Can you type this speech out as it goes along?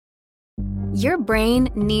Your brain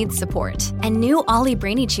needs support, and new Ollie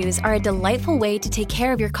Brainy Chews are a delightful way to take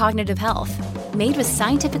care of your cognitive health. Made with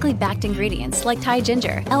scientifically backed ingredients like Thai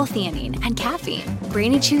ginger, L-theanine, and caffeine,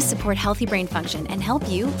 Brainy Chews support healthy brain function and help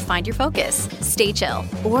you find your focus, stay chill,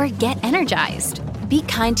 or get energized. Be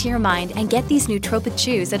kind to your mind and get these nootropic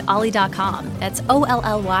chews at ollie.com. That's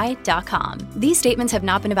OLLY.com. These statements have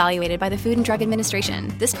not been evaluated by the Food and Drug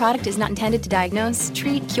Administration. This product is not intended to diagnose,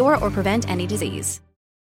 treat, cure, or prevent any disease.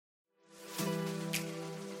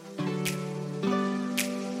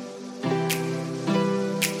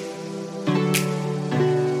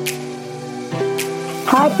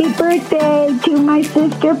 Happy birthday to my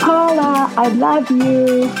sister Paula. I love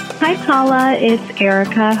you. Hi, Paula. It's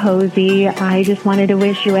Erica Hosey. I just wanted to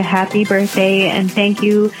wish you a happy birthday and thank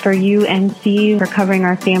you for UNC for covering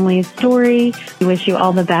our family's story. We wish you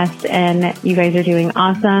all the best and you guys are doing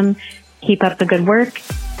awesome. Keep up the good work.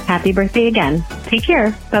 Happy birthday again. Take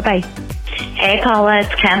care. Bye-bye. Hey, Paula, it's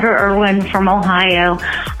Kendra Irwin from Ohio.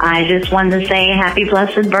 I just wanted to say happy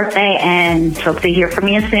blessed birthday and hope to hear from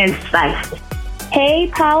you soon. Bye.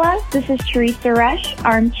 Hey, Paula, this is Teresa Rush,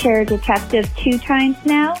 armchair detective 2 times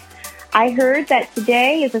now. I heard that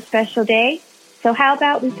today is a special day, so how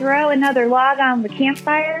about we throw another log on the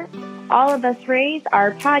campfire? All of us raise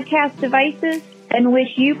our podcast devices and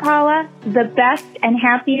wish you, Paula, the best and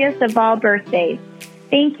happiest of all birthdays.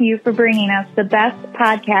 Thank you for bringing us the best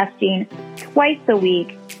podcasting twice a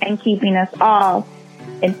week and keeping us all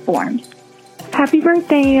informed. Happy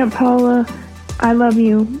birthday, Paula. I love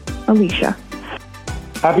you, Alicia.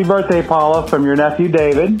 Happy birthday, Paula, from your nephew,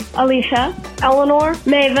 David. Alicia, Eleanor,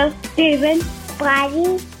 Mavis, David,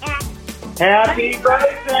 Bradley. Happy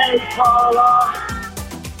birthday, Paula!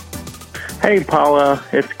 Hey, Paula,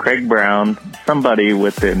 it's Craig Brown. Somebody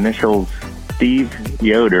with the initials Steve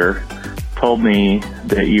Yoder told me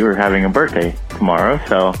that you were having a birthday tomorrow,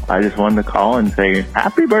 so I just wanted to call and say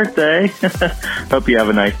happy birthday. Hope you have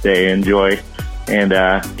a nice day. Enjoy. And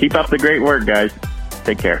keep up the great work, guys.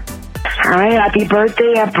 Take care. Hi, happy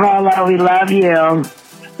birthday, Paula. We love you.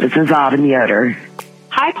 This is Autumn Yoder.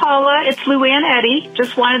 Hi, Paula. It's Luann Eddy.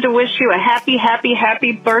 Just wanted to wish you a happy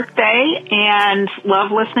birthday and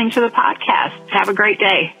love listening to the podcast. Have a great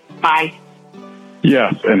day. Bye.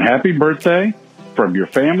 Yes, and happy birthday from your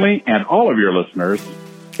family and all of your listeners.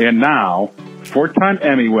 And now, 4-time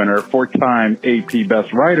Emmy winner, 4-time AP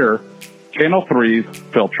Best Writer, Channel 3's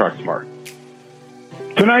Phil Truxler.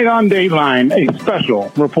 Tonight on Dateline, a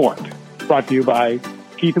special report brought to you by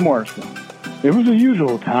Keith Morrison. It was a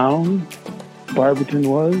usual town, Barberton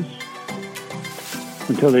was,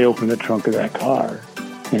 until they opened the trunk of that car.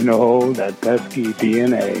 And oh, that pesky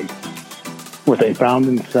DNA. What they found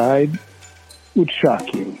inside would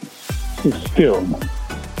shock you. It's filled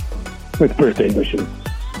with birthday wishes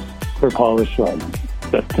for Paula Schlein.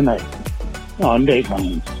 That's tonight on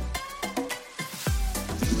Dateline.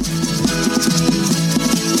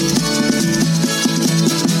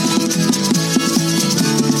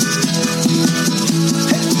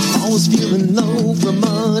 Was feeling low from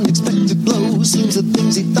unexpected blows. Seems the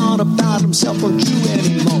things he thought about himself weren't true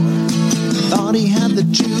anymore. Thought he had the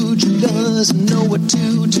juju, doesn't know what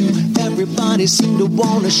to do. Everybody seemed to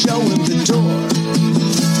want to show him the door.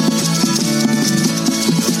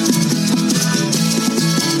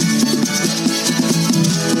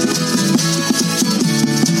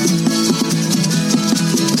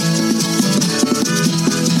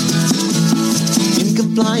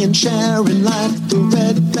 Flying, sharing like the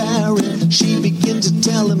red baron. She begins to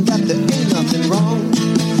tell him that there ain't nothing wrong.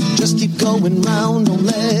 Just keep going round, don't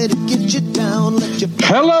let it get you down.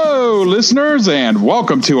 Hello, listeners, and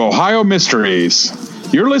welcome to Ohio Mysteries.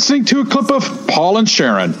 You're listening to a clip of Paul and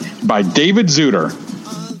Sharon by David Zuter.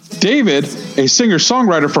 David, a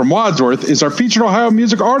singer-songwriter from Wadsworth, is our featured Ohio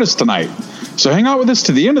music artist tonight. So hang out with us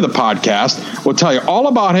to the end of the podcast. We'll tell you all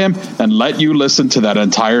about him and let you listen to that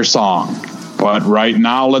entire song. But right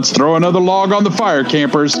now, let's throw another log on the fire,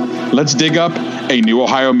 campers. Let's dig up a new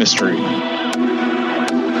Ohio mystery.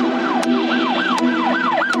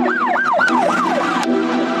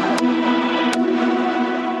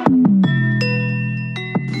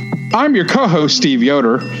 I'm your co-host, Steve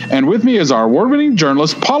Yoder, and with me is our award-winning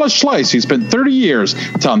journalist, Paula Schlein, who spent 30 years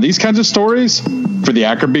telling these kinds of stories for the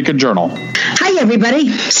Akron Beacon Journal. Hi, everybody.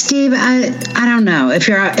 Steve, I don't know. If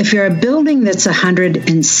you're a building that's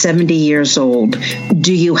 170 years old,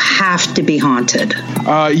 do you have to be haunted?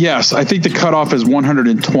 Yes, I think the cutoff is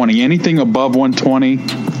 120. Anything above 120, you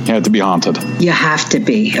have to be haunted. You have to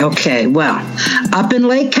be. Okay, well, up in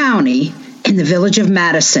Lake County, in the village of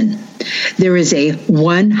Madison, there is a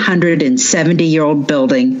 170-year-old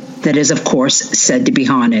building that is, of course, said to be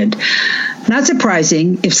haunted. Not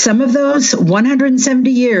surprising, if some of those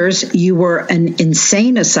 170 years you were an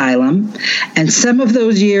insane asylum, and some of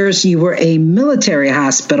those years you were a military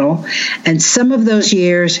hospital, and some of those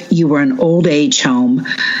years you were an old age home,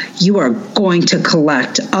 you are going to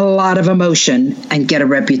collect a lot of emotion and get a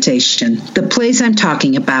reputation. The place I'm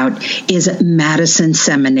talking about is Madison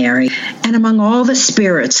Seminary, and among all the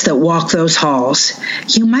spirits that walk those halls,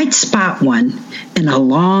 you might spot one in a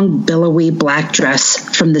long, billowy black dress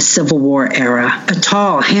from the Civil War era. A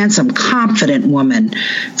tall, handsome, confident woman.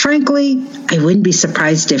 Frankly, I wouldn't be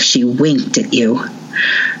surprised if she winked at you.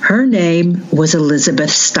 Her name was Elizabeth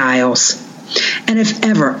Stiles. And if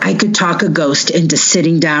ever I could talk a ghost into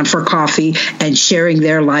sitting down for coffee and sharing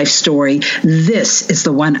their life story, this is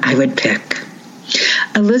the one I would pick.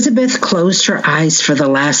 Elizabeth closed her eyes for the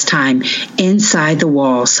last time inside the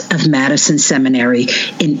walls of Madison Seminary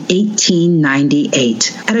in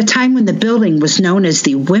 1898, at a time when the building was known as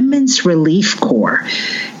the Women's Relief Corps.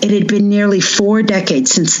 It had been nearly 4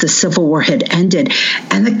 decades since the Civil War had ended,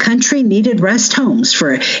 and the country needed rest homes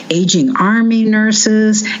for aging Army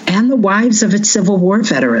nurses and the wives of its Civil War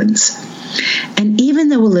veterans. And even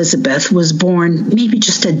though Elizabeth was born maybe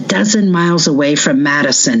just a dozen miles away from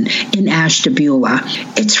Madison in Ashtabula,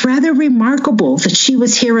 it's rather remarkable that she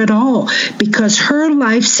was here at all, because her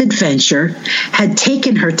life's adventure had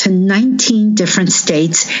taken her to 19 different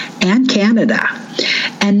states and Canada.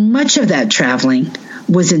 And much of that traveling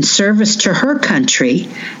was in service to her country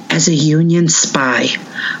as a Union spy,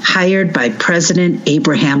 hired by President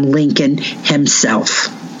Abraham Lincoln himself.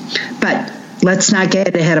 But let's not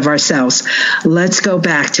get ahead of ourselves. Let's go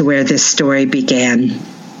back to where this story began.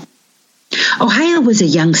 Ohio was a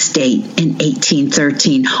young state in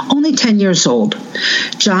 1813, only 10 years old.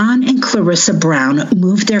 John and Clarissa Brown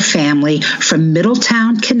moved their family from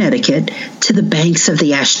Middletown, Connecticut, to the banks of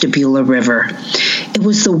the Ashtabula River. It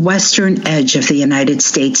was the western edge of the United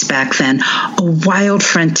States back then, a wild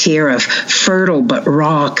frontier of fertile but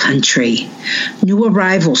raw country. New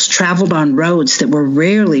arrivals traveled on roads that were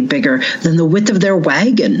rarely bigger than the width of their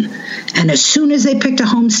wagon. And as soon as they picked a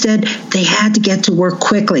homestead, they had to get to work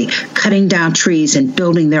quickly, cutting down trees and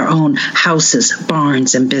building their own houses,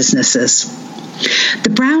 barns, and businesses. The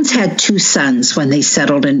Browns had 2 sons when they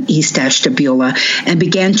settled in East Ashtabula and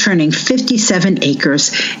began turning 57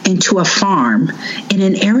 acres into a farm in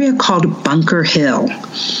an area called Bunker Hill.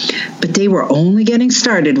 But they were only getting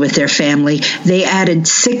started with their family. They added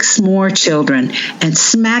 6 more children, and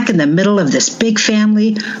smack in the middle of this big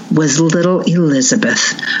family was little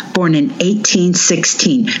Elizabeth, born in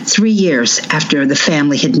 1816, 3 years after the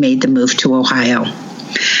family had made the move to Ohio.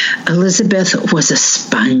 Elizabeth was a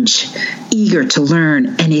sponge, eager to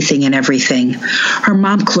learn anything and everything. Her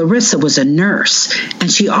mom, Clarissa, was a nurse,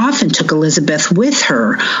 and she often took Elizabeth with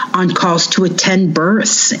her on calls to attend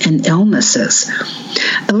births and illnesses.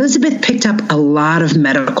 Elizabeth picked up a lot of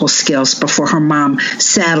medical skills before her mom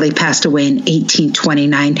sadly passed away in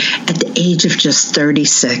 1829 at the age of just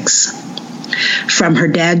 36. From her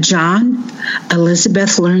dad, John,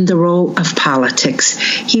 Elizabeth learned the role of politics.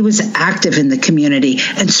 He was active in the community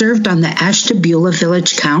and served on the Ashtabula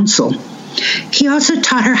Village Council. He also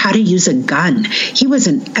taught her how to use a gun. He was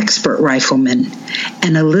an expert rifleman,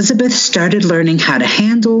 and Elizabeth started learning how to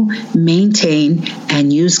handle, maintain,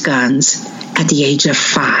 and use guns at the age of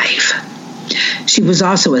 5. She was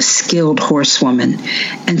also a skilled horsewoman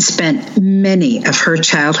and spent many of her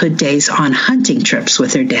childhood days on hunting trips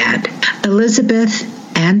with her dad.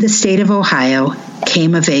 Elizabeth and the state of Ohio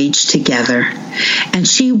came of age together, and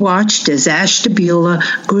she watched as Ashtabula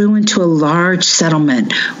grew into a large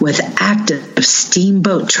settlement with active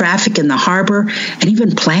steamboat traffic in the harbor and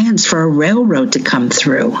even plans for a railroad to come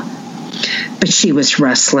through. But she was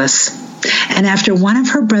restless. And after one of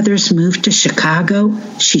her brothers moved to Chicago,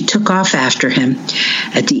 she took off after him.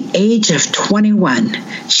 At the age of 21,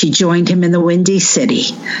 she joined him in the Windy City,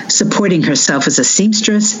 supporting herself as a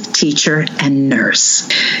seamstress, teacher, and nurse.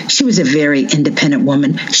 She was a very independent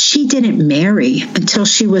woman. She didn't marry until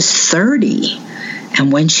she was 30.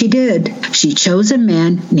 And when she did, she chose a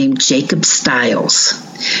man named Jacob Stiles.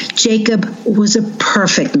 Jacob was a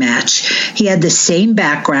perfect match. He had the same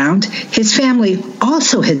background. His family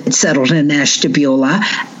also had settled in Ashtabula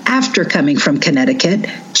after coming from Connecticut,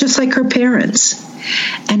 just like her parents.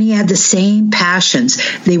 And he had the same passions.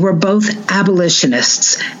 They were both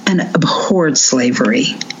abolitionists and abhorred slavery.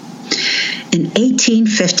 In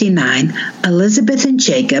 1859, Elizabeth and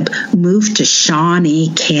Jacob moved to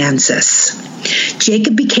Shawnee, Kansas.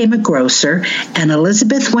 Jacob became a grocer, and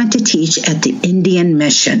Elizabeth went to teach at the Indian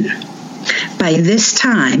Mission. By this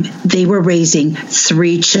time, they were raising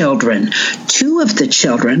 3 children. 2 of the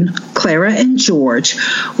children, Clara and George,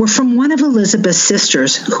 were from one of Elizabeth's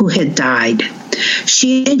sisters who had died.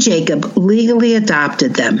 She and Jacob legally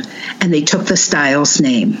adopted them, and they took the Stiles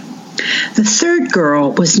name. The 3rd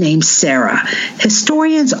girl was named Sarah.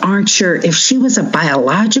 Historians aren't sure if she was a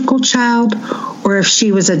biological child or if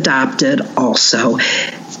she was adopted also.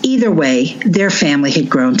 Either way, their family had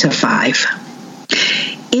grown to 5.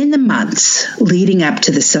 In the months leading up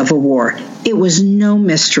to the Civil War, it was no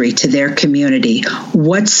mystery to their community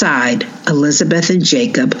what side Elizabeth and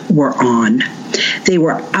Jacob were on. They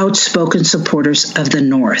were outspoken supporters of the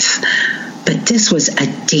North. But this was a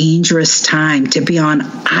dangerous time to be on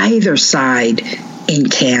either side in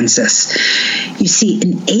Kansas. You see,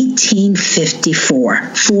 in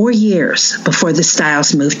 1854, 4 years before the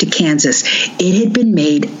Stiles moved to Kansas, it had been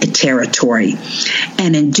made a territory.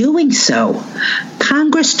 And in doing so,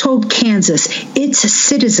 Congress told Kansas its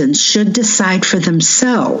citizens should decide for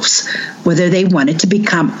themselves whether they wanted to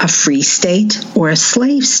become a free state or a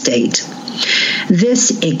slave state.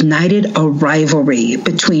 This ignited a rivalry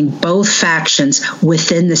between both factions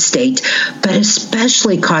within the state, but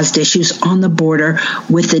especially caused issues on the border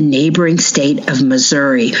with the neighboring state of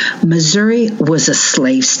Missouri. Missouri was a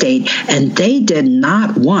slave state, and they did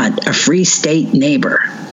not want a free state neighbor.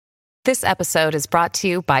 This episode is brought to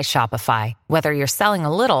you by Shopify. Whether you're selling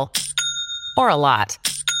a little or a lot,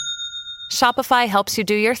 Shopify helps you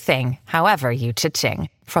do your thing, however you cha-ching.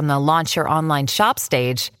 From the launch your online shop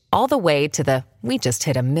stage, all the way to the we just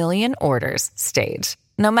hit 1 million orders stage.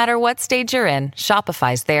 No matter what stage you're in,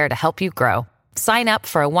 Shopify's there to help you grow. Sign up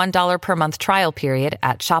for a $1 per month trial period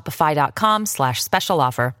at shopify.com/special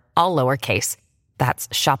offer, all lowercase. That's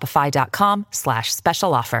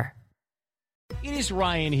shopify.com/special offer. It is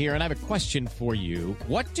Ryan here, and I have a question for you.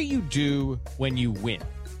 What do you do when you win?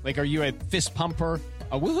 Like, are you a fist pumper,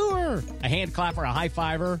 a woohooer, a hand clapper, a high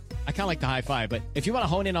fiver? I kind of like the high five, but if you want to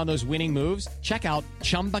hone in on those winning moves, check out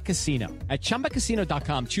Chumba Casino. At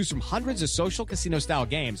ChumbaCasino.com, choose from hundreds of social casino-style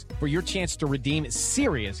games for your chance to redeem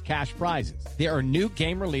serious cash prizes. There are new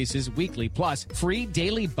game releases weekly, plus free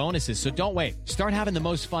daily bonuses, so don't wait. Start having the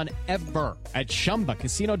most fun ever at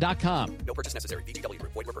ChumbaCasino.com. No purchase necessary. VGW.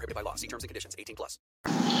 Void where prohibited by law. See terms and conditions. 18+.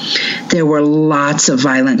 There were lots of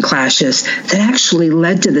violent clashes that actually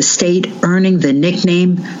led to the state earning the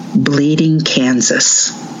nickname Bleeding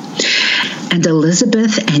Kansas. And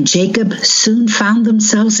Elizabeth and Jacob soon found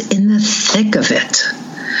themselves in the thick of it.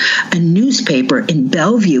 A newspaper in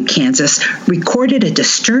Bellevue, Kansas, recorded a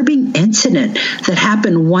disturbing incident that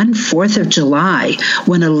happened one 4th of July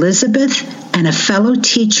when Elizabeth and a fellow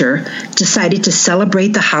teacher decided to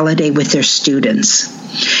celebrate the holiday with their students.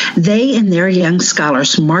 They and their young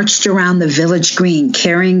scholars marched around the village green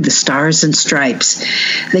carrying the stars and stripes,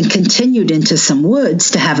 then continued into some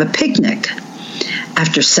woods to have a picnic.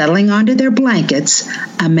 After settling onto their blankets,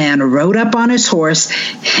 a man rode up on his horse,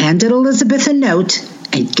 handed Elizabeth a note,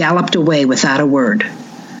 and galloped away without a word.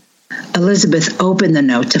 Elizabeth opened the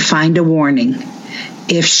note to find a warning.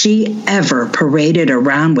 If she ever paraded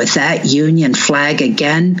around with that Union flag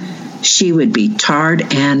again, she would be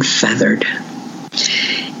tarred and feathered.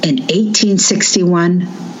 In 1861,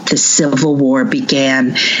 the Civil War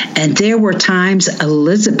began, and there were times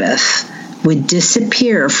Elizabeth would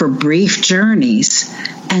disappear for brief journeys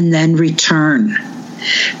and then return.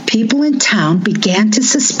 People in town began to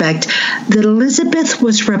suspect that Elizabeth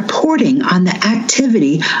was reporting on the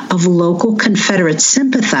activity of local Confederate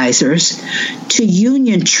sympathizers to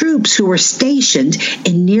Union troops who were stationed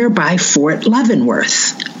in nearby Fort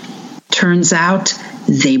Leavenworth. Turns out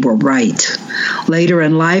they were right. Later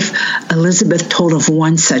in life, Elizabeth told of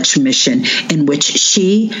one such mission in which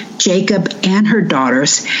she, Jacob, and her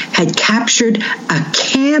daughters had captured a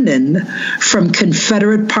cannon from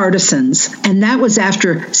Confederate partisans, and that was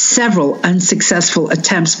after several unsuccessful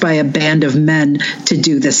attempts by a band of men to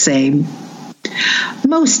do the same.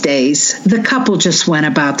 Most days, the couple just went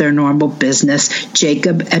about their normal business,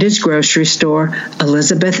 Jacob at his grocery store,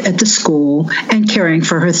 Elizabeth at the school, and caring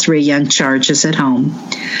for her 3 young charges at home.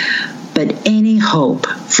 But any hope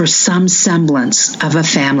for some semblance of a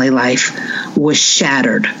family life was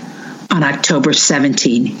shattered on October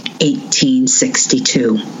 17,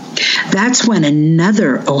 1862. That's when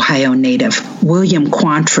another Ohio native, William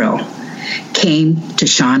Quantrill, came to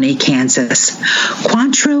Shawnee, Kansas.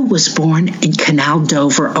 Quantrill was born in Canal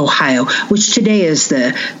Dover, Ohio, which today is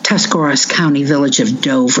the Tuscarawas County village of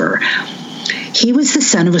Dover. He was the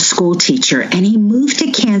son of a school teacher, and he moved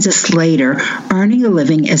to Kansas later, earning a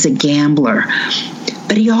living as a gambler.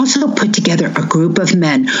 But he also put together a group of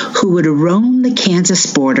men who would roam the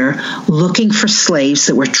Kansas border looking for slaves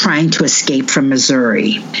that were trying to escape from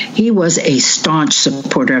Missouri. He was a staunch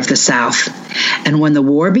supporter of the South. And when the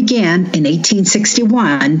war began in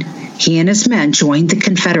 1861, he and his men joined the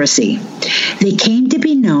Confederacy. They came to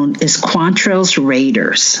be known as Quantrill's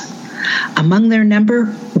Raiders. Among their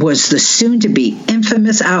number was the soon-to-be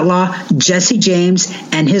infamous outlaw Jesse James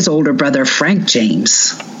and his older brother Frank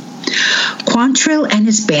James. Quantrill and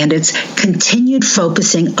his bandits continued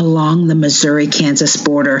focusing along the Missouri-Kansas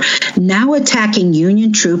border, now attacking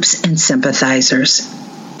Union troops and sympathizers.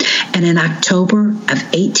 And in October of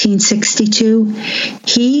 1862,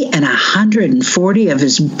 he and 140 of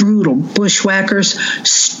his brutal bushwhackers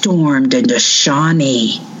stormed into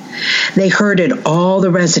Shawnee. They herded all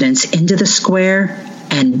the residents into the square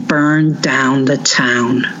and burned down the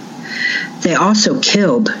town. They also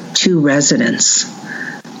killed 2 residents.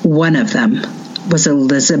 One of them was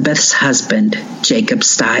Elizabeth's husband, Jacob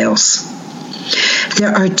Stiles. There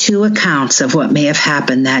are 2 accounts of what may have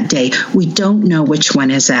happened that day. We don't know which one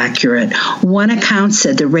is accurate. One account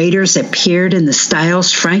said the raiders appeared in the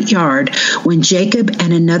Stiles' front yard when Jacob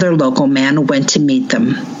and another local man went to meet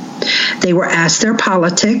them. They were asked their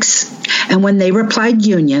politics, and when they replied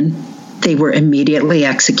Union, they were immediately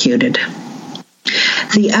executed.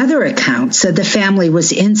 The other account said the family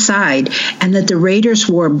was inside and that the raiders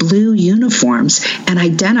wore blue uniforms and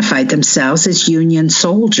identified themselves as Union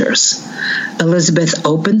soldiers. Elizabeth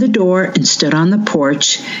opened the door and stood on the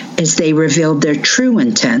porch as they revealed their true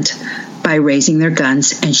intent by raising their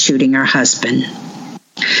guns and shooting her husband.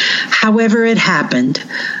 However it happened,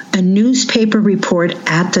 a newspaper report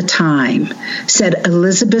at the time said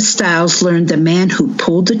Elizabeth Stiles learned the man who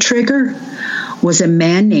pulled the trigger was a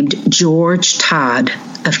man named George Todd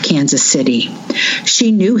of Kansas City.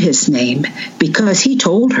 She knew his name because he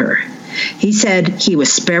told her. He said he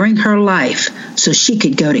was sparing her life so she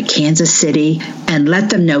could go to Kansas City and let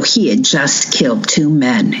them know he had just killed 2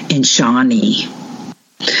 men in Shawnee.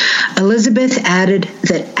 Elizabeth added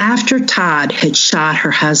that after Todd had shot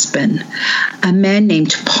her husband, a man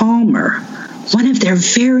named Palmer, one of their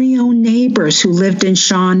very own neighbors who lived in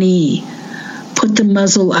Shawnee, put the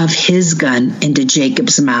muzzle of his gun into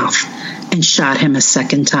Jacob's mouth and shot him a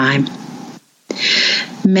second time.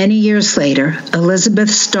 Many years later,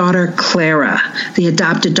 Elizabeth's daughter, Clara, the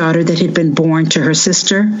adopted daughter that had been born to her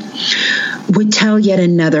sister, would tell yet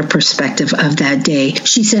another perspective of that day.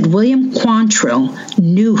 She said William Quantrill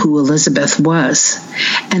knew who Elizabeth was,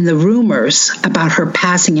 and the rumors about her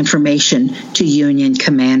passing information to Union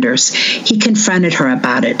commanders. He confronted her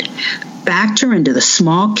about it, backed her into the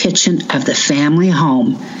small kitchen of the family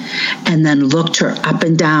home, and then looked her up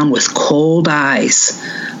and down with cold eyes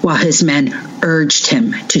while his men urged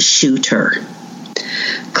him to shoot her.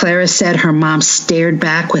 Clara said her mom stared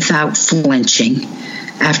back without flinching,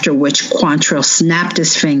 after which Quantrill snapped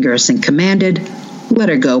his fingers and commanded, "Let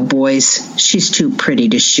her go, boys. She's too pretty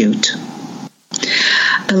to shoot."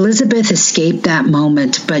 Elizabeth escaped that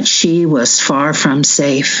moment, but she was far from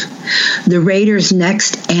safe. The raiders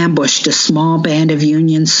next ambushed a small band of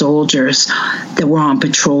Union soldiers that were on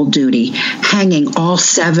patrol duty, hanging all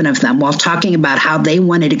 7 of them while talking about how they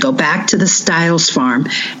wanted to go back to the Stiles farm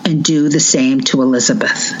and do the same to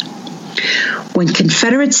Elizabeth. When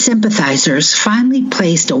Confederate sympathizers finally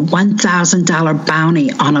placed a $1,000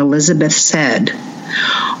 bounty on Elizabeth's head,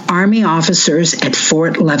 Army officers at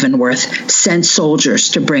Fort Leavenworth sent soldiers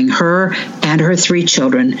to bring her and her 3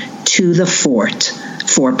 children to the fort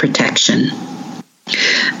for protection.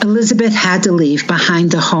 Elizabeth had to leave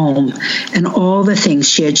behind the home and all the things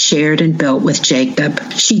she had shared and built with Jacob.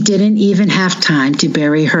 She didn't even have time to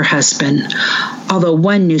bury her husband, although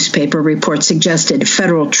one newspaper report suggested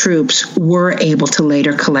federal troops were able to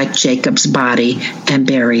later collect Jacob's body and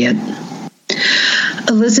bury it.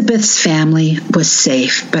 Elizabeth's family was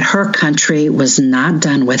safe, but her country was not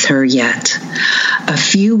done with her yet. A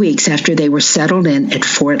few weeks after they were settled in at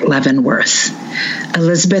Fort Leavenworth,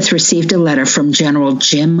 Elizabeth received a letter from General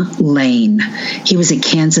Jim Lane. He was a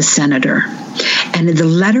Kansas senator, and the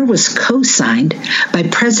letter was co-signed by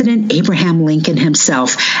President Abraham Lincoln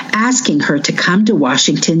himself, asking her to come to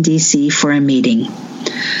Washington, D.C. for a meeting.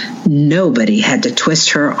 Nobody had to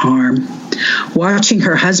twist her arm. Watching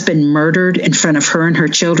her husband murdered in front of her and her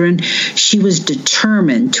children, she was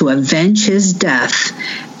determined to avenge his death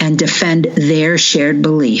and defend their shared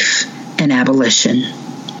belief in abolition.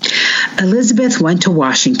 Elizabeth went to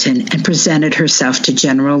Washington and presented herself to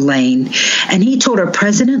General Lane, and he told her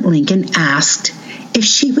President Lincoln asked if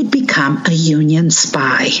she would become a Union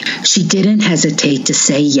spy. She didn't hesitate to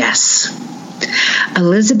say yes.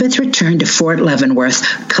 Elizabeth returned to Fort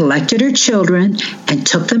Leavenworth, collected her children, and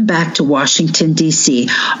took them back to Washington, D.C.,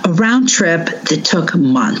 a round trip that took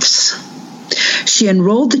months. She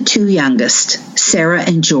enrolled the two youngest, Sarah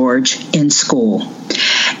and George, in school.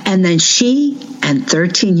 And then she and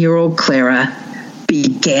 13-year-old Clara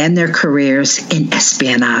began their careers in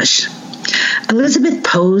espionage. Elizabeth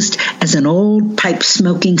posed as an old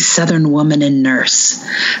pipe-smoking Southern woman and nurse,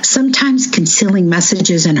 sometimes concealing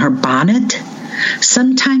messages in her bonnet,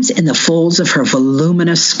 sometimes in the folds of her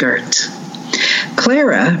voluminous skirt.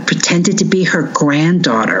 Clara pretended to be her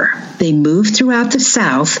granddaughter. They moved throughout the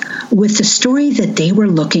South with the story that they were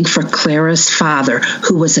looking for Clara's father,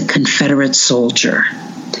 who was a Confederate soldier.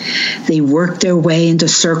 They worked their way into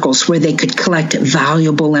circles where they could collect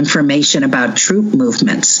valuable information about troop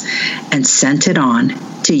movements and sent it on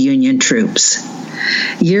to Union troops.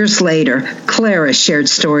 Years later, Clara shared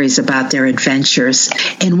stories about their adventures.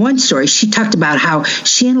 In one story, she talked about how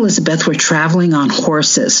she and Elizabeth were traveling on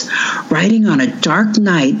horses, riding on a dark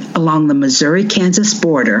night along the Missouri-Kansas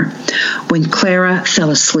border when Clara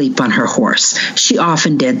fell asleep on her horse. She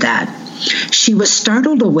often did that. She was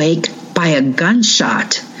startled awake by a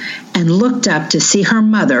gunshot and looked up to see her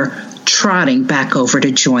mother trotting back over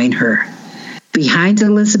to join her. Behind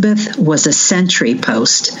Elizabeth was a sentry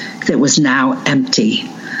post that was now empty.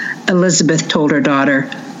 Elizabeth told her daughter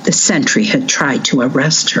the sentry had tried to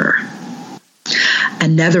arrest her.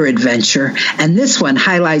 Another adventure, and this one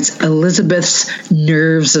highlights Elizabeth's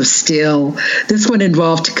nerves of steel. This one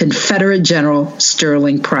involved Confederate General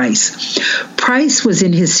Sterling Price. Price was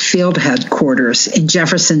in his field headquarters in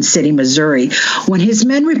Jefferson City, Missouri, when his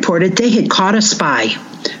men reported they had caught a spy.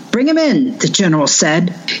 "Bring him in," the general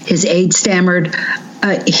said. His aide stammered,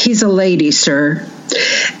 "He's a lady, sir."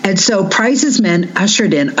 And so Price's men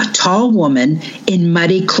ushered in a tall woman in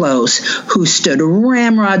muddy clothes who stood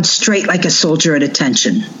ramrod straight like a soldier at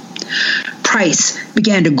attention. Price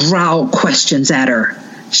began to growl questions at her.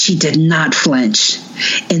 She did not flinch.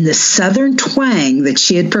 In the Southern twang that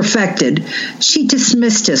she had perfected, she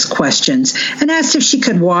dismissed his questions and asked if she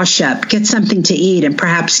could wash up, get something to eat, and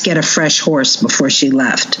perhaps get a fresh horse before she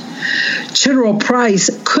left. General Price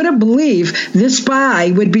couldn't believe this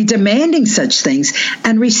spy would be demanding such things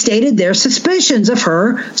and restated their suspicions of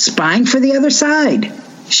her spying for the other side.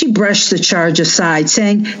 She brushed the charge aside,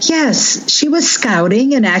 saying, yes, she was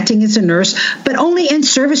scouting and acting as a nurse, but only in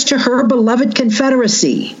service to her beloved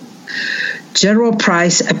Confederacy. General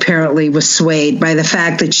Price apparently was swayed by the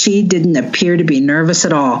fact that she didn't appear to be nervous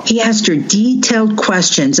at all. He asked her detailed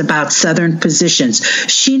questions about Southern positions.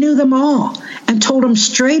 She knew them all and told him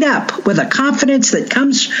straight up with a confidence that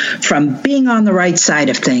comes from being on the right side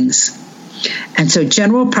of things. And so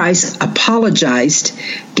General Price apologized,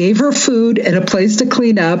 gave her food and a place to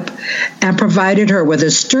clean up, and provided her with a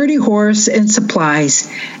sturdy horse and supplies,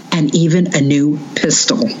 and even a new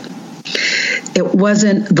pistol. It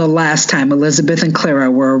wasn't the last time Elizabeth and Clara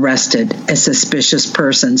were arrested as suspicious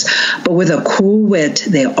persons, but with a cool wit,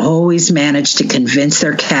 they always managed to convince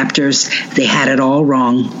their captors they had it all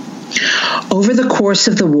wrong. Over the course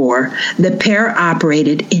of the war, the pair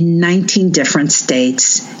operated in 19 different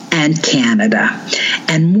states and Canada.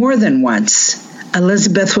 And more than once,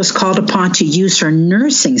 Elizabeth was called upon to use her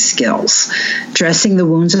nursing skills, dressing the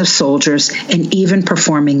wounds of soldiers and even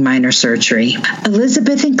performing minor surgery.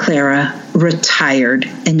 Elizabeth and Clara retired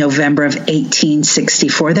in November of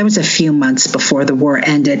 1864. That was a few months before the war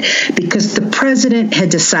ended, because the president had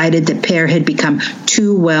decided the pair had become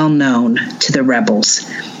too well known to the rebels.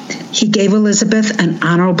 He gave Elizabeth an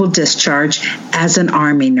honorable discharge as an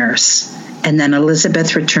Army nurse, and then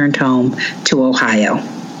Elizabeth returned home to Ohio.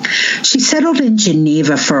 She settled in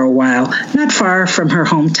Geneva for a while, not far from her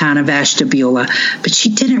hometown of Ashtabula, but she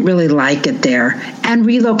didn't really like it there and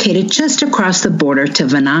relocated just across the border to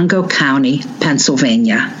Venango County,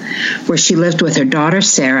 Pennsylvania, where she lived with her daughter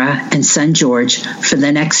Sarah and son George for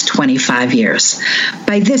the next 25 years.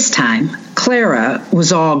 By this time, Clara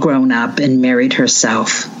was all grown up and married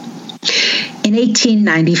herself. In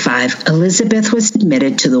 1895, Elizabeth was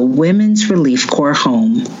admitted to the Women's Relief Corps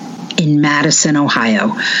home in Madison, Ohio.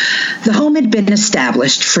 The home had been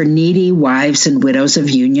established for needy wives and widows of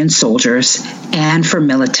Union soldiers and for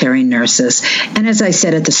military nurses. And as I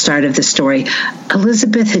said at the start of the story,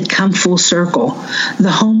 Elizabeth had come full circle. The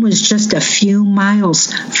home was just a few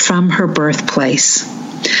miles from her birthplace.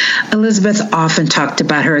 Elizabeth often talked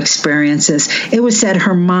about her experiences. It was said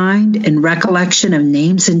her mind and recollection of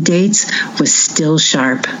names and dates was still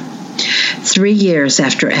sharp. 3 years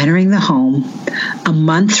after entering the home, a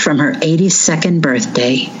month from her 82nd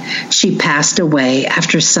birthday, she passed away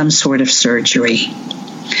after some sort of surgery.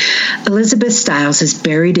 Elizabeth Stiles is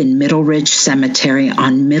buried in Middle Ridge Cemetery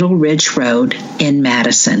on Middle Ridge Road in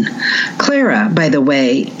Madison. Clara, by the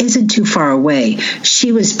way, isn't too far away.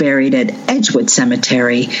 She was buried at Edgewood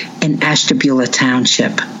Cemetery in Ashtabula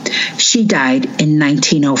Township. She died in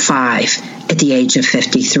 1905 at the age of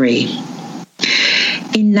 53.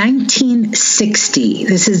 In 1960,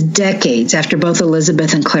 this is decades after both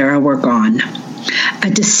Elizabeth and Clara were gone, a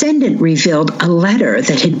descendant revealed a letter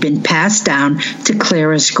that had been passed down to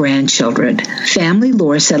Clara's grandchildren. Family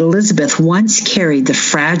lore said Elizabeth once carried the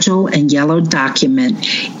fragile and yellow document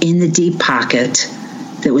in the deep pocket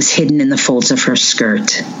that was hidden in the folds of her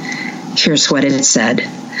skirt. Here's what it said.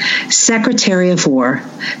 Secretary of War,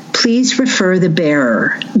 please refer the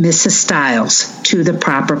bearer, Mrs. Stiles, to the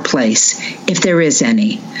proper place, if there is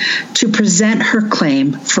any, to present her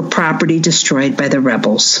claim for property destroyed by the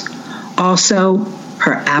rebels. Also,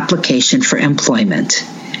 her application for employment.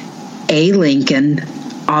 A. Lincoln,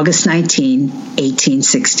 August 19,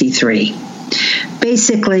 1863.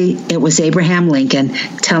 Basically, it was Abraham Lincoln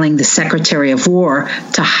telling the Secretary of War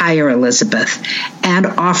to hire Elizabeth and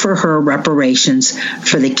offer her reparations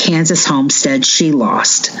for the Kansas homestead she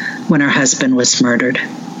lost when her husband was murdered.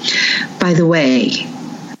 By the way,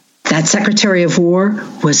 that Secretary of War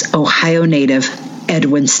was Ohio native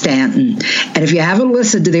Edwin Stanton. And if you haven't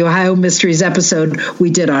listened to the Ohio Mysteries episode we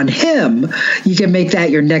did on him, you can make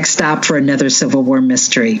that your next stop for another Civil War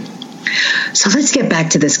mystery. So let's get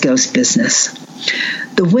back to this ghost business.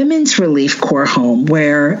 The Women's Relief Corps home,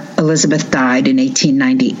 where Elizabeth died in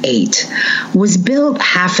 1898, was built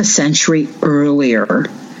half a century earlier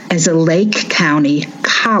as a Lake County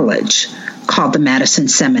college called the Madison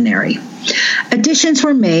Seminary. Additions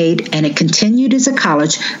were made, and it continued as a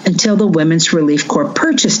college until the Women's Relief Corps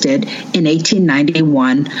purchased it in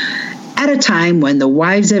 1891, at a time when the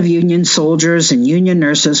wives of Union soldiers and Union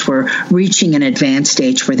nurses were reaching an advanced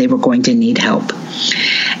age where they were going to need help.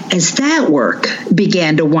 As that work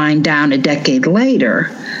began to wind down a decade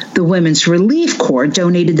later, the Women's Relief Corps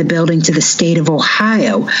donated the building to the state of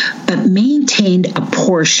Ohio, but maintained a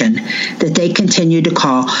portion that they continued to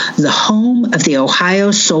call the home of the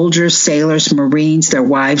Ohio soldiers, sailors, Marines, their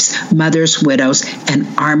wives, mothers, widows, and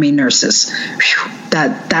Army nurses. Whew,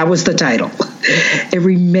 that was the title. It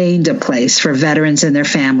remained a place for veterans and their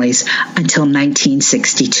families until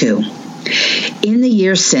 1962. In the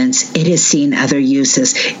years since, it has seen other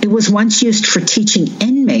uses. It was once used for teaching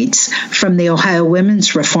inmates from the Ohio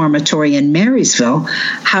Women's Reformatory in Marysville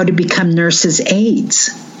how to become nurses'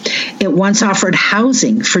 aides. It once offered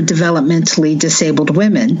housing for developmentally disabled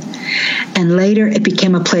women, and later it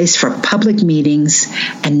became a place for public meetings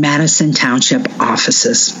and Madison Township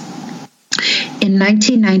offices. In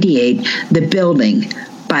 1998, the building,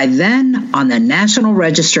 by then on the National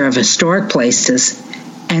Register of Historic Places,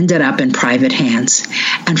 ended up in private hands.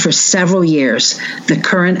 And for several years, the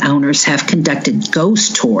current owners have conducted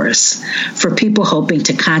ghost tours for people hoping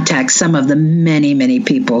to contact some of the many, many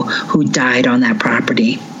people who died on that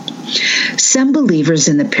property. Some believers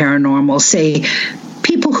in the paranormal say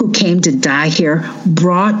people who came to die here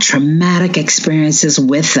brought traumatic experiences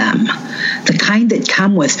with them, the kind that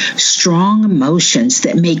come with strong emotions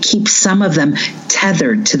that may keep some of them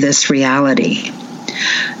tethered to this reality.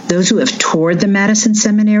 Those who have toured the Madison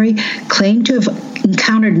Seminary claim to have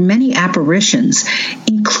encountered many apparitions,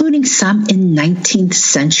 including some in 19th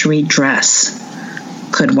century dress.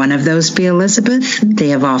 Could one of those be Elizabeth? They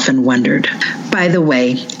have often wondered. By the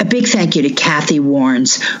way, a big thank you to Kathy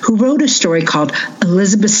Warnes, who wrote a story called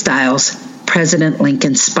Elizabeth Stiles, President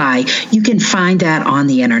Lincoln's Spy. You can find that on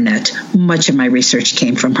the internet. Much of my research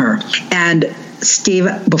came from her. And Steve,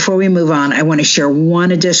 before we move on, I want to share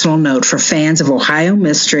one additional note for fans of Ohio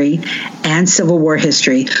mystery and Civil War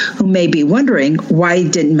history who may be wondering why I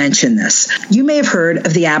didn't mention this. You may have heard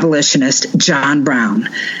of the abolitionist John Brown.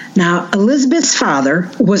 Now, Elizabeth's father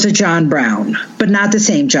was a John Brown, but not the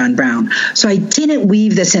same John Brown. So I didn't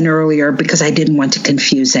weave this in earlier because I didn't want to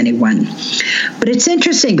confuse anyone. But it's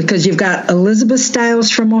interesting because you've got Elizabeth Stiles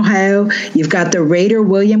from Ohio. You've got the Raider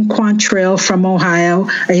William Quantrill from Ohio.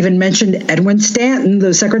 I even mentioned Edwin Stanton,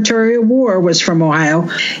 the Secretary of War, was from Ohio.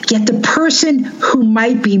 Yet the person who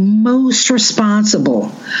might be most responsible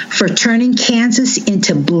for turning Kansas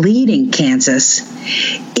into bleeding Kansas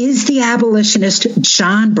is the abolitionist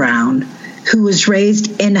John Brown, who was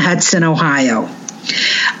raised in Hudson, Ohio.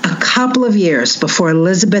 A couple of years before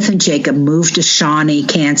Elizabeth and Jacob moved to Shawnee,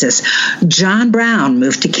 Kansas, John Brown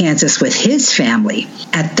moved to Kansas with his family.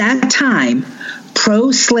 At that time,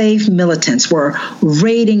 pro-slave militants were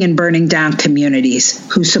raiding and burning down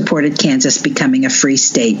communities who supported Kansas becoming a free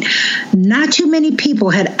state. Not too many people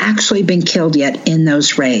had actually been killed yet in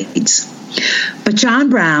those raids. But John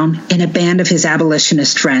Brown and a band of his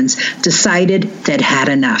abolitionist friends decided they'd had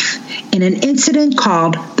enough. In an incident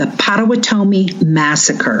called the Potawatomi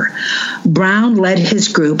Massacre, Brown led his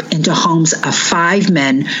group into homes of 5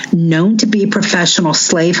 men known to be professional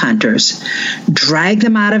slave hunters, dragged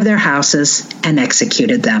them out of their houses, and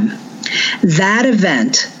executed them. That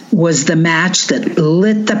event was the match that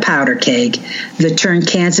lit the powder keg that turned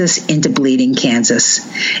Kansas into bleeding Kansas.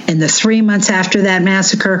 In the 3 months after that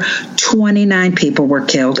massacre, 29 people were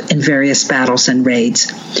killed in various battles and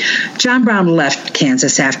raids. John Brown left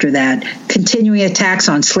Kansas after that, continuing attacks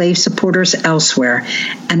on slave supporters elsewhere,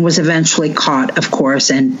 and was eventually caught, of course,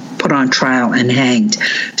 and put on trial and hanged.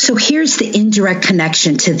 So here's the indirect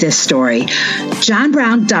connection to this story. John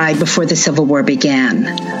Brown died before the Civil War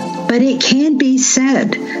began. But it can be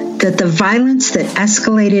said that the violence that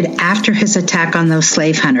escalated after his attack on those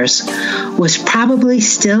slave hunters was probably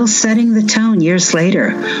still setting the tone years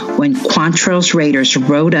later when Quantrill's raiders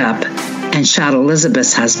rode up and shot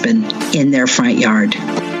Elizabeth's husband in their front yard.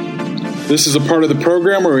 This is a part of the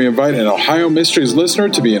program where we invite an Ohio Mysteries listener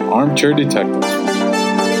to be an armchair detective.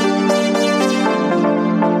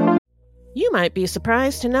 You might be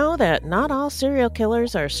surprised to know that not all serial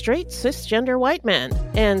killers are straight cisgender white men,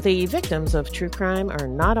 and the victims of true crime are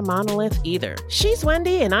not a monolith either. She's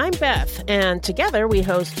Wendy and I'm Beth, and together we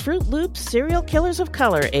host Fruit Loops Serial Killers of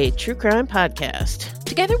Color, a true crime podcast.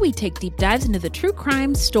 Together we take deep dives into the true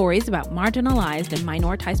crime stories about marginalized and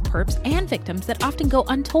minoritized perps and victims that often go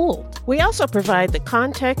untold. We also provide the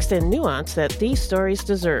context and nuance that these stories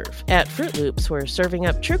deserve. At Fruit Loops, we're serving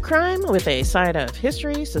up true crime with a side of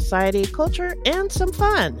history, society, culture, and some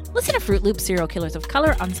fun. Listen to Fruit Loops Serial Killers of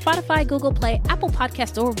Color on Spotify, Google Play, Apple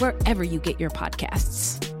Podcasts, or wherever you get your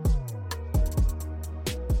podcasts.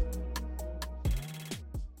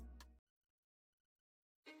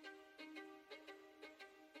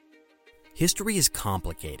 History is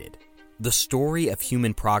complicated. The story of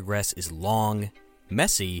human progress is long,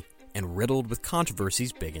 messy, and riddled with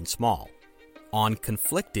controversies big and small. On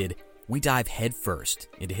Conflicted, we dive headfirst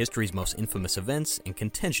into history's most infamous events and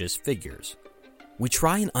contentious figures. We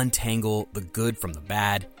try and untangle the good from the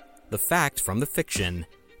bad, the fact from the fiction,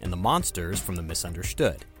 and the monsters from the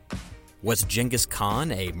misunderstood. Was Genghis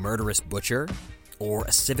Khan a murderous butcher or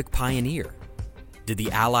a civic pioneer? Did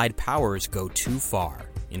the Allied powers go too far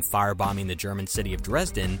in firebombing the German city of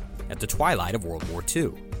Dresden at the twilight of World War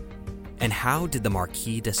II? And how did the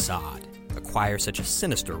Marquis de Sade acquire such a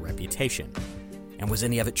sinister reputation? And was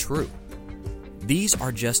any of it true? These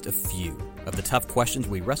are just a few of the tough questions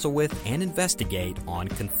we wrestle with and investigate on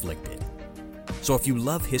Conflicted. So if you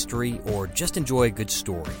love history or just enjoy a good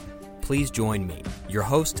story, please join me, your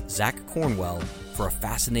host, Zach Cornwell, for a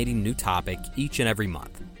fascinating new topic each and every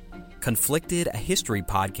month. Conflicted, a history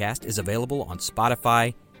podcast, is available on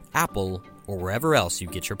Spotify, Apple, or wherever else you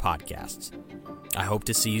get your podcasts. I hope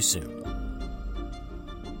to see you soon.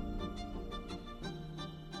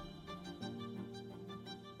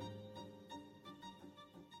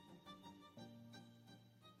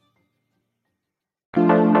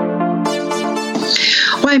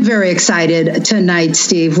 I'm very excited tonight,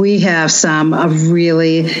 Steve. We have some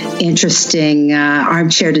really interesting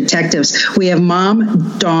armchair detectives. We have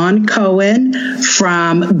Mom Dawn Cohen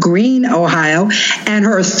from Greene, Ohio, and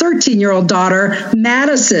her 13-year-old daughter,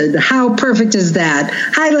 Madison. How perfect is that?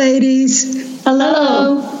 Hi, ladies.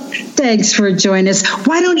 Hello. Thanks for joining us.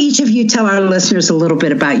 Why don't each of you tell our listeners a little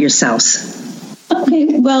bit about yourselves?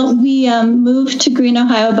 Okay, well, we moved to Greene,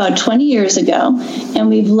 Ohio about 20 years ago, and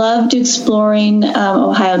we've loved exploring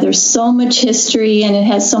Ohio. There's so much history, and it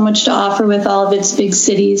has so much to offer with all of its big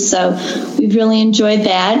cities, so we've really enjoyed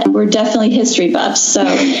that. We're definitely history buffs, so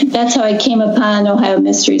that's how I came upon Ohio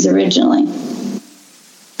Mysteries originally.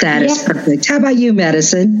 That is perfect. How about you,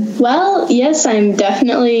 Madison? Well, yes, I'm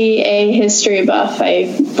definitely a history buff.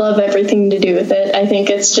 I love everything to do with it. I think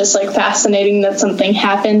it's just like fascinating that something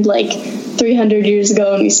happened like 300 years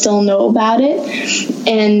ago and we still know about it.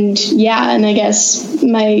 And yeah, and I guess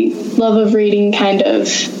my love of reading kind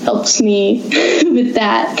of helps me with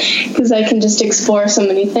that because I can just explore so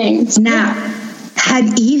many things. Now,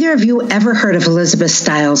 had either of you ever heard of Elizabeth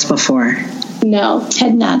Stiles before? No,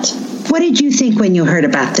 had not. What did you think when you heard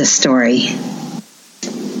about this story?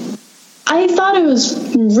 I thought it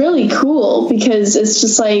was really cool because it's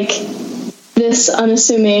just like this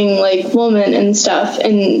unassuming like woman and stuff,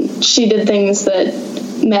 and she did things that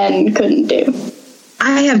men couldn't do.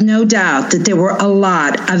 I have no doubt that there were a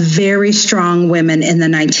lot of very strong women in the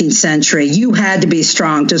 19th century. You had to be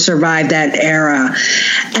strong to survive that era.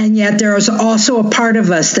 And yet there is also a part of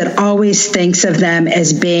us that always thinks of them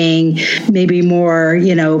as being maybe more,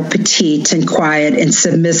 petite and quiet and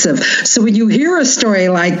submissive. So when you hear a story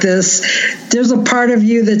like this, there's a part of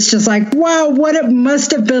you that's just like, wow, what it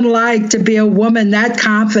must have been like to be a woman that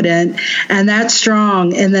confident and that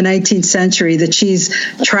strong in the 19th century, that she's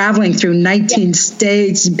traveling through 19 states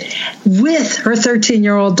with her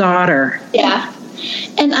 13-year-old daughter. Yeah.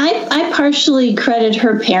 And I partially credit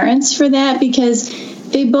her parents for that, because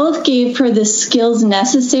they both gave her the skills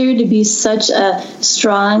necessary to be such a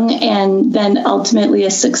strong and then ultimately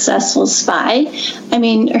a successful spy. I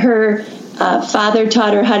mean, her father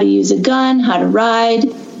taught her how to use a gun, how to ride,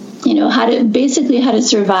 how to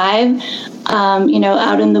survive,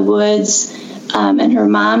 out in the woods. And her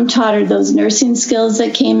mom taught her those nursing skills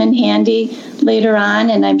that came in handy later on,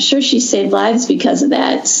 and I'm sure she saved lives because of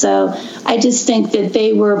that. So I just think that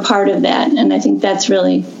they were a part of that, and I think that's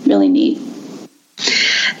really, really neat.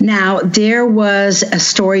 Now, there was a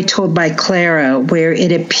story told by Clara where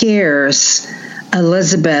it appears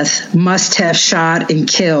Elizabeth must have shot and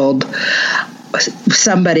killed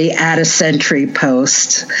somebody at a sentry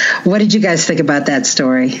post. What did you guys think about that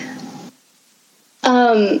story?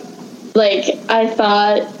 I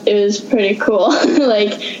thought it was pretty cool.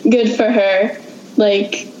 Good for her.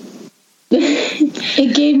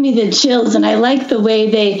 It gave me the chills, and I like the way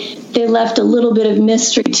they left a little bit of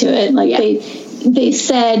mystery to it. They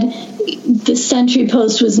said the sentry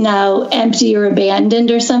post was now empty or abandoned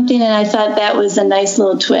or something, and I thought that was a nice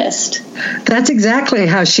little twist. That's exactly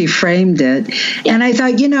how she framed it. Yeah. And I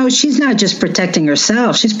thought, she's not just protecting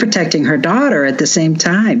herself, she's protecting her daughter at the same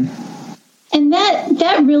time. And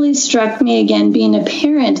that really struck me again, being a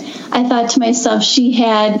parent. I thought to myself, she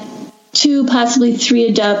had 2, possibly 3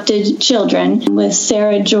 adopted children with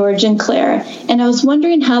Sarah, George, and Claire. And I was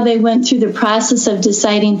wondering how they went through the process of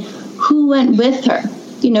deciding who went with her.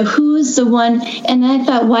 Who is the one? And I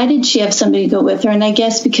thought, why did she have somebody go with her? And I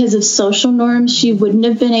guess because of social norms, she wouldn't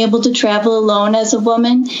have been able to travel alone as a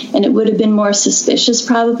woman, and it would have been more suspicious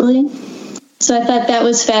probably. So I thought that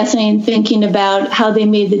was fascinating, thinking about how they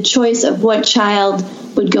made the choice of what child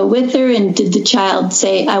would go with her, and did the child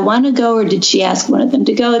say, I want to go, or did she ask one of them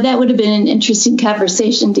to go? That would have been an interesting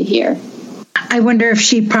conversation to hear. I wonder if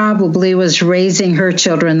she probably was raising her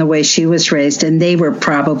children the way she was raised, and they were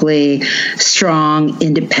probably strong,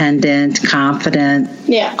 independent, confident.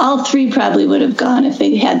 Yeah, all 3 probably would have gone if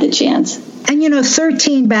they had the chance. And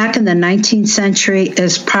 13 back in the 19th century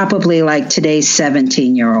is probably like today's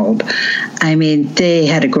 17-year-old. I mean, they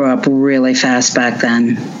had to grow up really fast back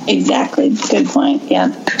then. Exactly. Good point.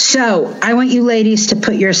 Yeah. So I want you ladies to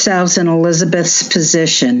put yourselves in Elizabeth's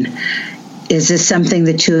position. Is this something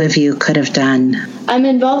the 2 of you could have done? I'm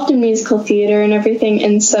involved in musical theater and everything,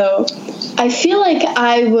 and so I feel like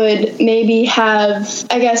I would maybe have,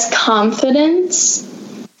 confidence,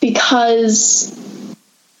 because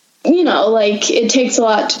it takes a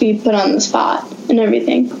lot to be put on the spot and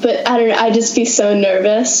everything. But I don't know, I'd just be so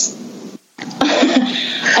nervous.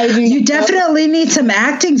 You definitely need some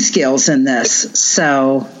acting skills in this,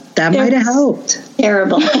 so that might have helped.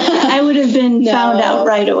 Terrible. I would have been found out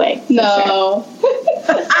right away. No.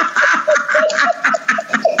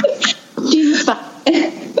 She's fine.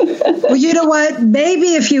 Well, you know what?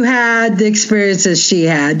 Maybe if you had the experiences she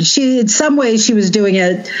had, in some ways she was doing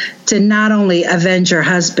it to not only avenge her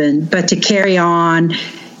husband, but to carry on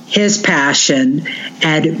his passion.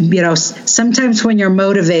 And, sometimes when you're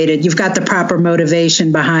motivated, you've got the proper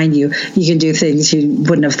motivation behind you, you can do things you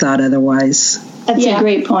wouldn't have thought otherwise. That's a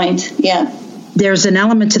great point. Yeah. There's an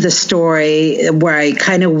element to the story where I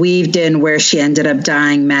kind of weaved in where she ended up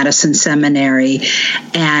dying, Madison Seminary,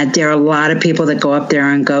 and there are a lot of people that go up there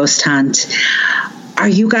and ghost hunt. Are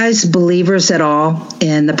you guys believers at all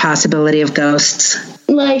in the possibility of ghosts?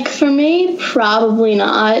 For me, probably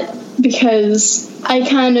not, because I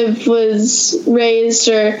kind of was raised,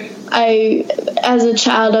 as a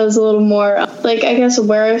child, I was a little more,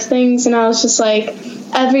 aware of things, and I was just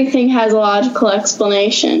everything has a logical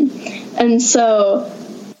explanation. And so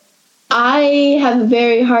I have a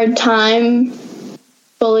very hard time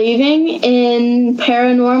believing in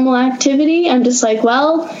paranormal activity. I'm just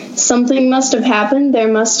something must have happened.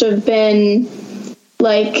 There must have been a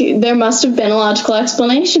logical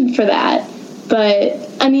explanation for that. But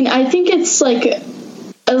I think it's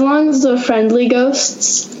as long as they're friendly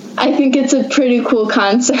ghosts, I think it's a pretty cool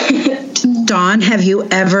concept. Dawn, have you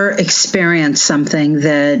ever experienced something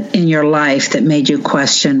that in your life that made you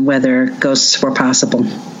question whether ghosts were possible?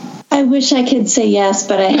 I wish I could say yes,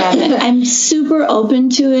 but I haven't. I'm super open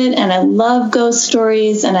to it, and I love ghost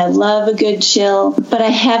stories, and I love a good chill, but I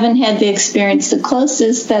haven't had the experience. The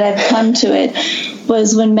closest that I've come to it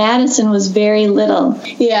was when Madison was very little.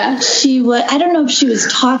 Yeah. I don't know if she was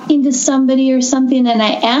talking to somebody or something, and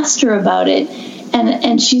I asked her about it,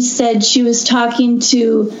 and she said she was talking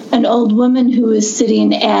to an old woman who was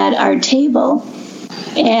sitting at our table.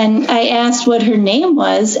 And I asked what her name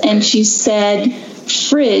was, and she said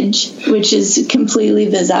Fridge, which is completely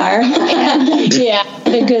bizarre. And,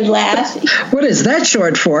 a good laugh. What is that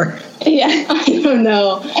short for? Yeah, I don't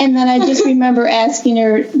know. And then I just remember asking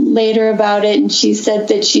her later about it, and she said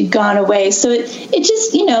that she'd gone away. So it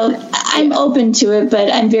just, I'm open to it,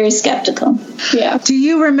 but I'm very skeptical. Yeah. Do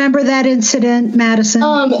you remember that incident, Madison?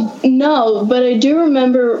 No, but I do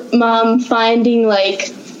remember Mom finding,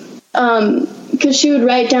 because she would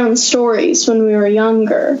write down stories when we were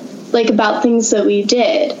younger, about things that we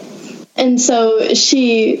did. And so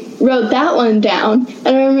she wrote that one down, and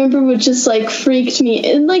I remember it just freaked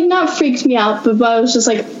me, not freaked me out, but I was just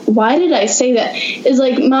why did I say that? It's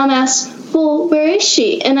Mom asked, well, where is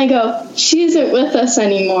she? And I go, she isn't with us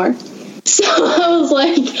anymore. So I was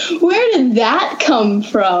where did that come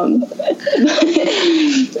from?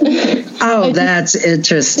 Oh, that's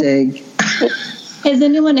interesting. Has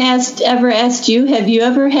anyone ever asked you, have you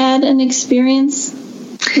ever had an experience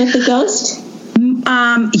with a ghost?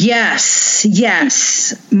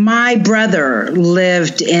 Yes. My brother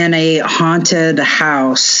lived in a haunted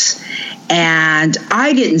house, and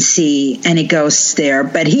I didn't see any ghosts there,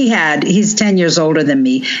 but he's 10 years older than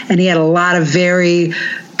me, and he had a lot of very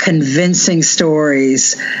convincing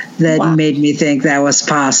stories that made me think that was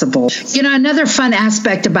possible. Another fun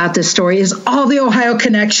aspect about this story is all the Ohio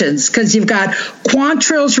connections, because you've got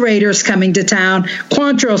Quantrill's Raiders coming to town.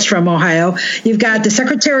 Quantrill's from Ohio. You've got the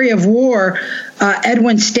Secretary of War,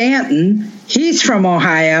 Edwin Stanton. He's from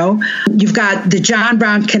Ohio. You've got the John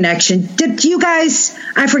Brown connection. Did you guys,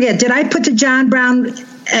 I forget, did I put the John Brown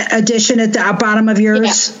edition at the bottom of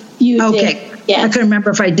yours? Yeah, you did. Okay. Yeah. I couldn't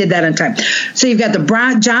remember if I did that in time. So you've got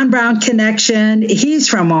the John Brown connection. He's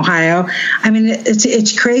from Ohio. I mean,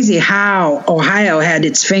 it's crazy how Ohio had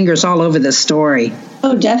its fingers all over the story.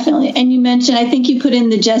 Oh, definitely. And you mentioned, I think you put in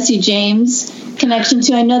the Jesse James connection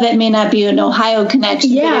too. I know that may not be an Ohio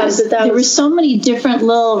connection. Yeah, but there were so many different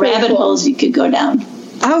little rabbit holes you could go down.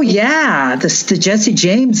 Oh, yeah. The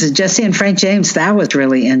Jesse and Frank James, that was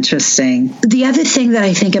really interesting. The other thing that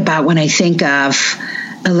I think about when I think of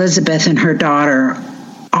Elizabeth and her daughter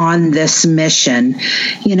on this mission,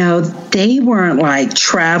 they weren't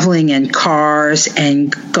traveling in cars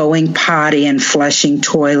and going potty and flushing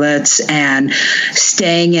toilets and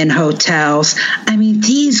staying in hotels. I mean,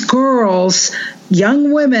 these girls,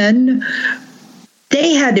 young women,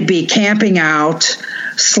 they had to be camping out,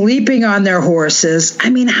 sleeping on their horses.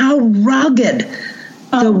 I mean, how rugged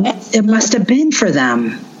it must have been for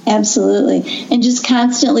them. Absolutely. And just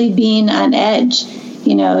constantly being on edge.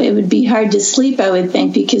 It would be hard to sleep, I would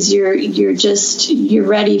think, because you're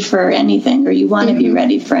ready for anything, or you want to be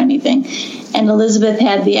ready for anything. And Elizabeth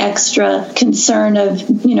had the extra concern of,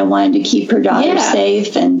 wanting to keep her daughter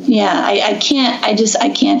safe. And I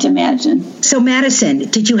can't imagine. So Madison,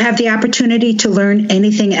 did you have the opportunity to learn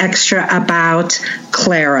anything extra about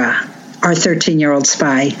Clara, our 13-year-old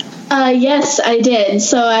spy? Yes, I did.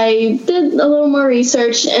 So I did a little more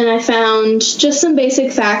research, and I found just some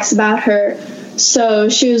basic facts about her. So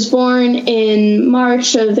she was born in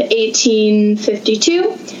March of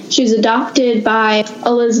 1852. She was adopted by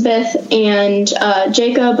Elizabeth and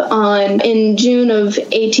Jacob in June of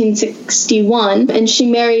 1861, and she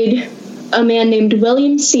married a man named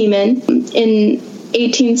William Seaman in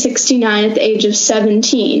 1869 at the age of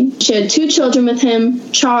 17. She had 2 children with him,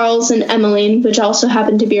 Charles and Emmeline, which also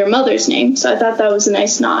happened to be her mother's name, so I thought that was a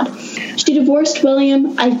nice nod. She divorced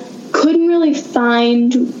William. I couldn't really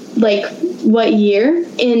find what year.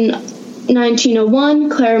 In 1901,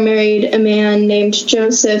 Clara married a man named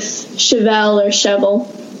Joseph Chevel.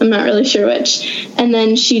 I'm not really sure which. And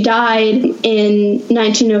then she died in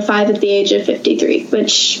 1905 at the age of 53,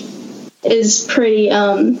 which is pretty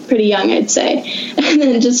young, I'd say. And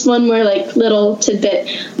then just one more little tidbit.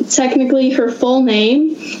 Technically, her full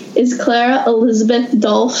name is Clara Elizabeth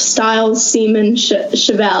Dolph Stiles Seaman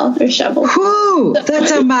Chevel. Whew,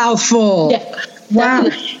 that's a mouthful. Yeah. Wow.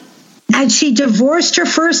 And she divorced her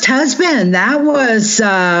first husband. That was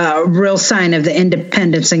a real sign of the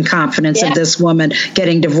independence and confidence of this woman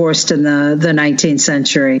getting divorced in the 19th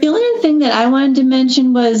century. The only other thing that I wanted to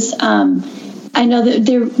mention was I know that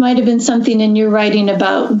there might have been something in your writing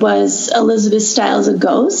about, was Elizabeth Stiles a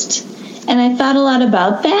ghost? And I thought a lot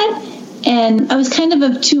about that. And I was kind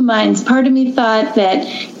of two minds. Part of me thought that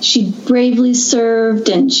she bravely served,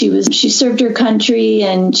 and she served her country,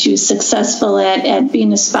 and she was successful at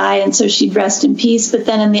being a spy, and so she'd rest in peace. But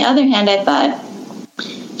then on the other hand, I thought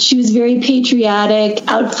she was very patriotic,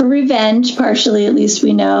 out for revenge, partially, at least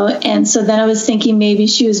we know. And so then I was thinking maybe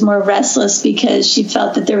she was more restless because she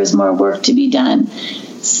felt that there was more work to be done.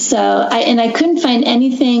 So I couldn't find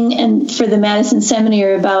anything for the Madison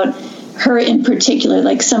Seminary about her in particular.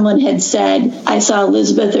 Like someone had said, I saw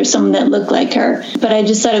Elizabeth or someone that looked like her. But I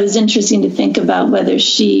just thought it was interesting to think about whether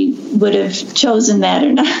she would have chosen that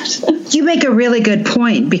or not. You make a really good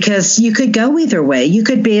point, because you could go either way. You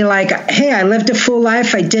could be like, hey, I lived a full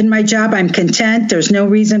life. I did my job. I'm content. There's no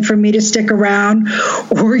reason for me to stick around.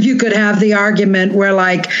 Or you could have the argument where,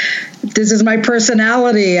 like, this is my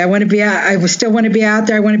personality. I still want to be out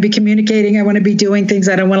there. I want to be communicating. I want to be doing things.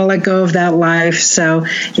 I don't want to let go of that life. So,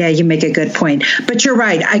 yeah, you make a good point. But you're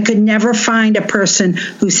right. I could never find a person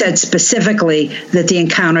who said specifically that the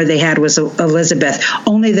encounter they had was Elizabeth,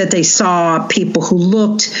 only that they saw people who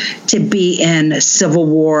looked to be in Civil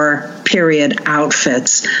War period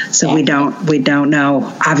outfits. So we don't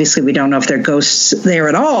know. Obviously, we don't know if there are ghosts there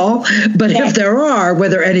at all. But if there are,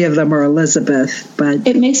 whether any of them are Elizabeth. But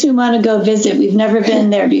it makes me want to go visit. We've never been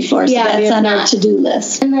there before, so that's on our to-do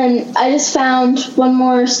list. And then I just found one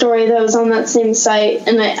more story that was on that same site,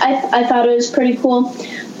 and I thought it was pretty cool.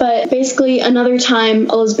 But basically, another time,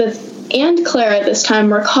 Elizabeth and Clara at this time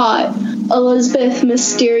were caught. Elizabeth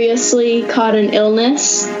mysteriously caught an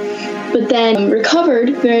illness, but then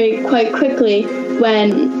recovered quite quickly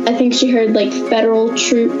when I think she heard like federal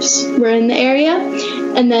troops were in the area,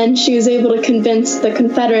 and then she was able to convince the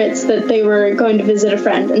Confederates that they were going to visit a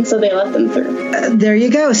friend, and so they let them through. There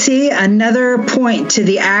you go. See, another point to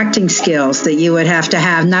the acting skills that you would have to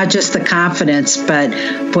have, not just the confidence, but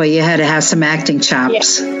boy, you had to have some acting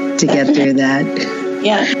chops to get through that.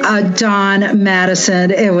 Yeah. Dawn, Madison,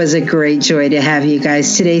 it was a great joy to have you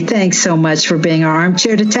guys today. Thanks so much for being our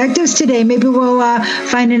armchair detectives today. Maybe we'll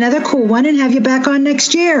find another cool one and have you back on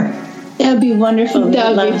next year. That would be wonderful.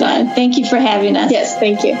 That would be fun. Thank you for having us. Yes,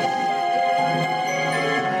 thank you.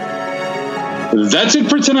 That's it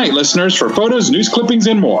for tonight, listeners. For photos, news clippings,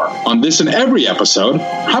 and more on this and every episode,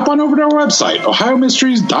 hop on over to our website,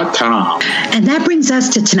 ohiomysteries.com. And that brings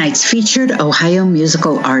us to tonight's featured Ohio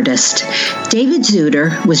musical artist. David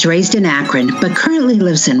Zuder was raised in Akron, but currently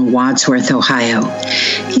lives in Wadsworth, Ohio.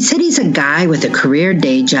 He said he's a guy with a career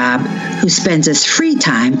day job who spends his free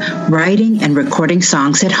time writing and recording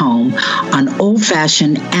songs at home on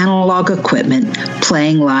old-fashioned analog equipment,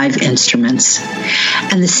 playing live instruments.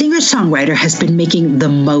 And the singer-songwriter has been making the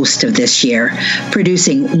most of this year,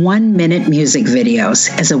 producing 1-minute music videos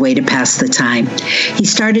as a way to pass the time. He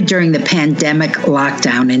started during the pandemic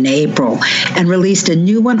lockdown in April and released a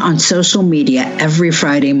new one on social media every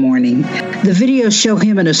Friday morning. The videos show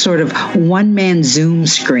him in a sort of one-man Zoom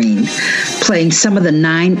screen, playing some of the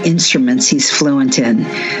 9 instruments he's fluent in.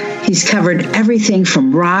 He's covered everything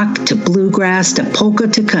from rock to bluegrass to polka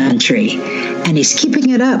to country, and he's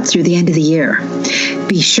keeping it up through the end of the year.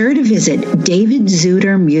 Be sure to visit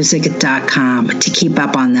davidzudermusic.com to keep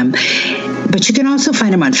up on them, but you can also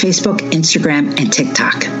find him on Facebook, Instagram, and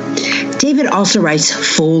TikTok. David also writes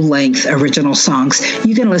full-length original songs.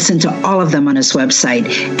 You can listen to all of them on his website,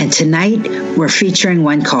 and tonight we're featuring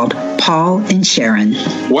one called Paul and Sharon.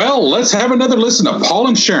 Well, let's have another listen to Paul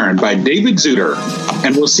and Sharon by David Zuder,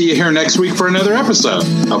 and we'll see you here next week for another episode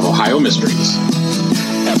of Ohio Mysteries.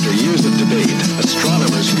 After years of debate,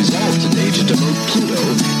 astronomers resolved today to demote Pluto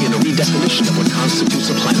in a redefinition of what constitutes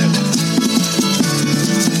a planet.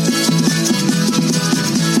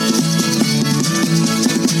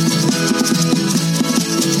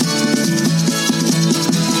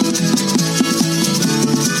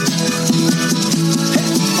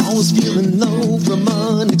 Always feeling low from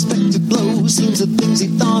unexpected blows. Seems the things he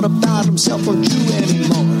thought about himself weren't true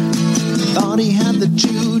anymore. Thought he had the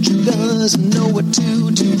juju, doesn't know what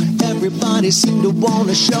to do. Everybody seemed to want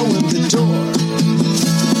to show him the door.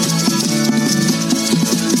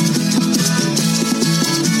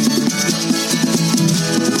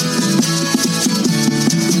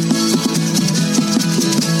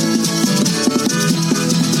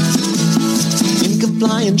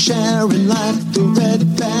 Incompliant Sharon, like the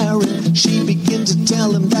Red Baron, she began to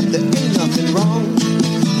tell him that there ain't nothing wrong.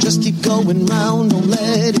 Just keep going round, don't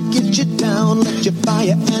let it get you down. Let your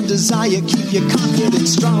fire and desire keep you confident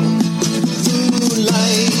strong.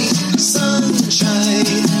 Moonlight,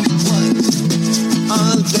 sunshine, what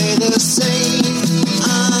are they the same?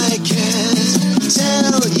 I can't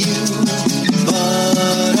tell you,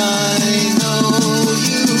 but I know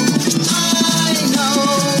you. I know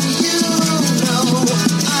you.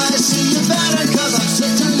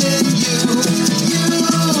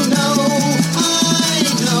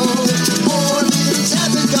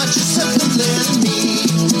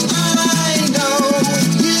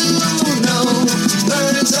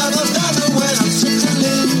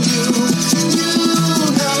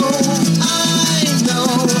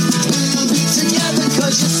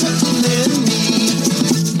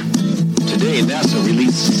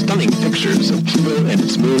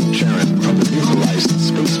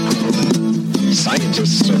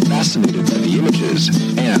 fascinated by the images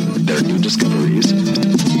and their new discoveries.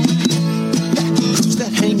 Who's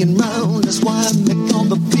that hanging round? That's why I make all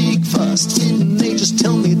the big fuss. Didn't they just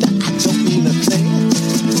tell me that I don't mean a thing?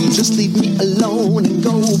 Just leave me alone and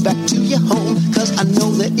go back to your home, 'cause I know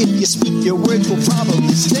that if you speak, your words will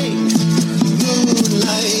probably sting.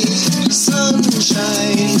 Moonlight,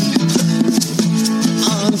 sunshine,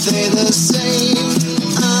 aren't they the same?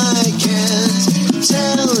 I can't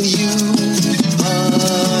tell you,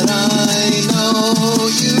 but I know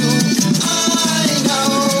you. I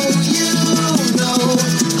know you know.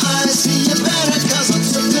 I see you better 'cause I'm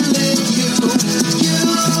circling you. You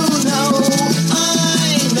know,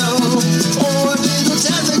 I know. Or little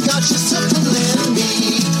Tazza got you circling me.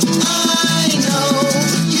 I know,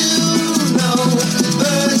 you know.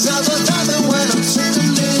 Birds of a feather when I'm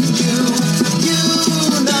circling you. You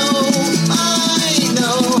know, I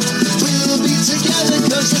know. We'll be together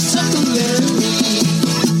 'cause you're circling me.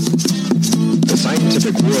 The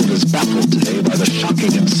scientific world is baffled today by the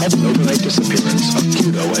shocking and sudden overnight disappearance of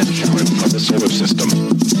Pluto and Charon from the solar system.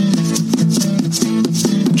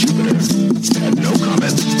 Jupiter had no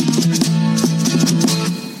comment.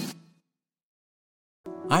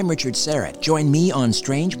 I'm Richard Serrett. Join me on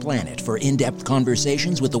Strange Planet for in-depth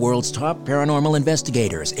conversations with the world's top paranormal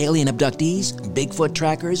investigators, alien abductees, Bigfoot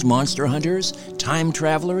trackers, monster hunters, time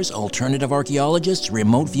travelers, alternative archaeologists,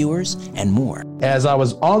 remote viewers, and more. As I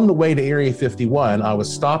was on the way to Area 51, I was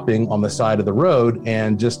stopping on the side of the road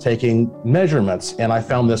and just taking measurements, and I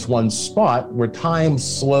found this one spot where time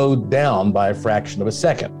slowed down by a fraction of a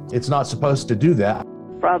second. It's not supposed to do that.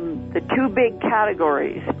 From the two big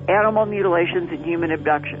categories, animal mutilations and human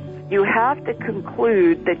abductions, you have to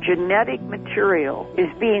conclude that genetic material is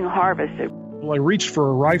being harvested. Well, I reached for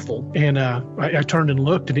a rifle, and I turned and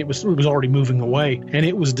looked, and it was already moving away, and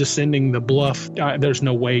it was descending the bluff. There's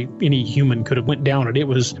no way any human could have went down it. It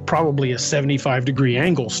was probably a 75-degree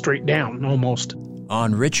angle straight down, almost.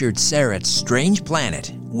 On Richard Serrett's Strange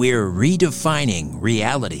Planet, we're redefining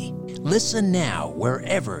reality. Listen now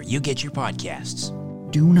wherever you get your podcasts.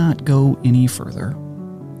 Do not go any further.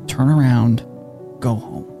 Turn around. Go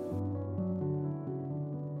home.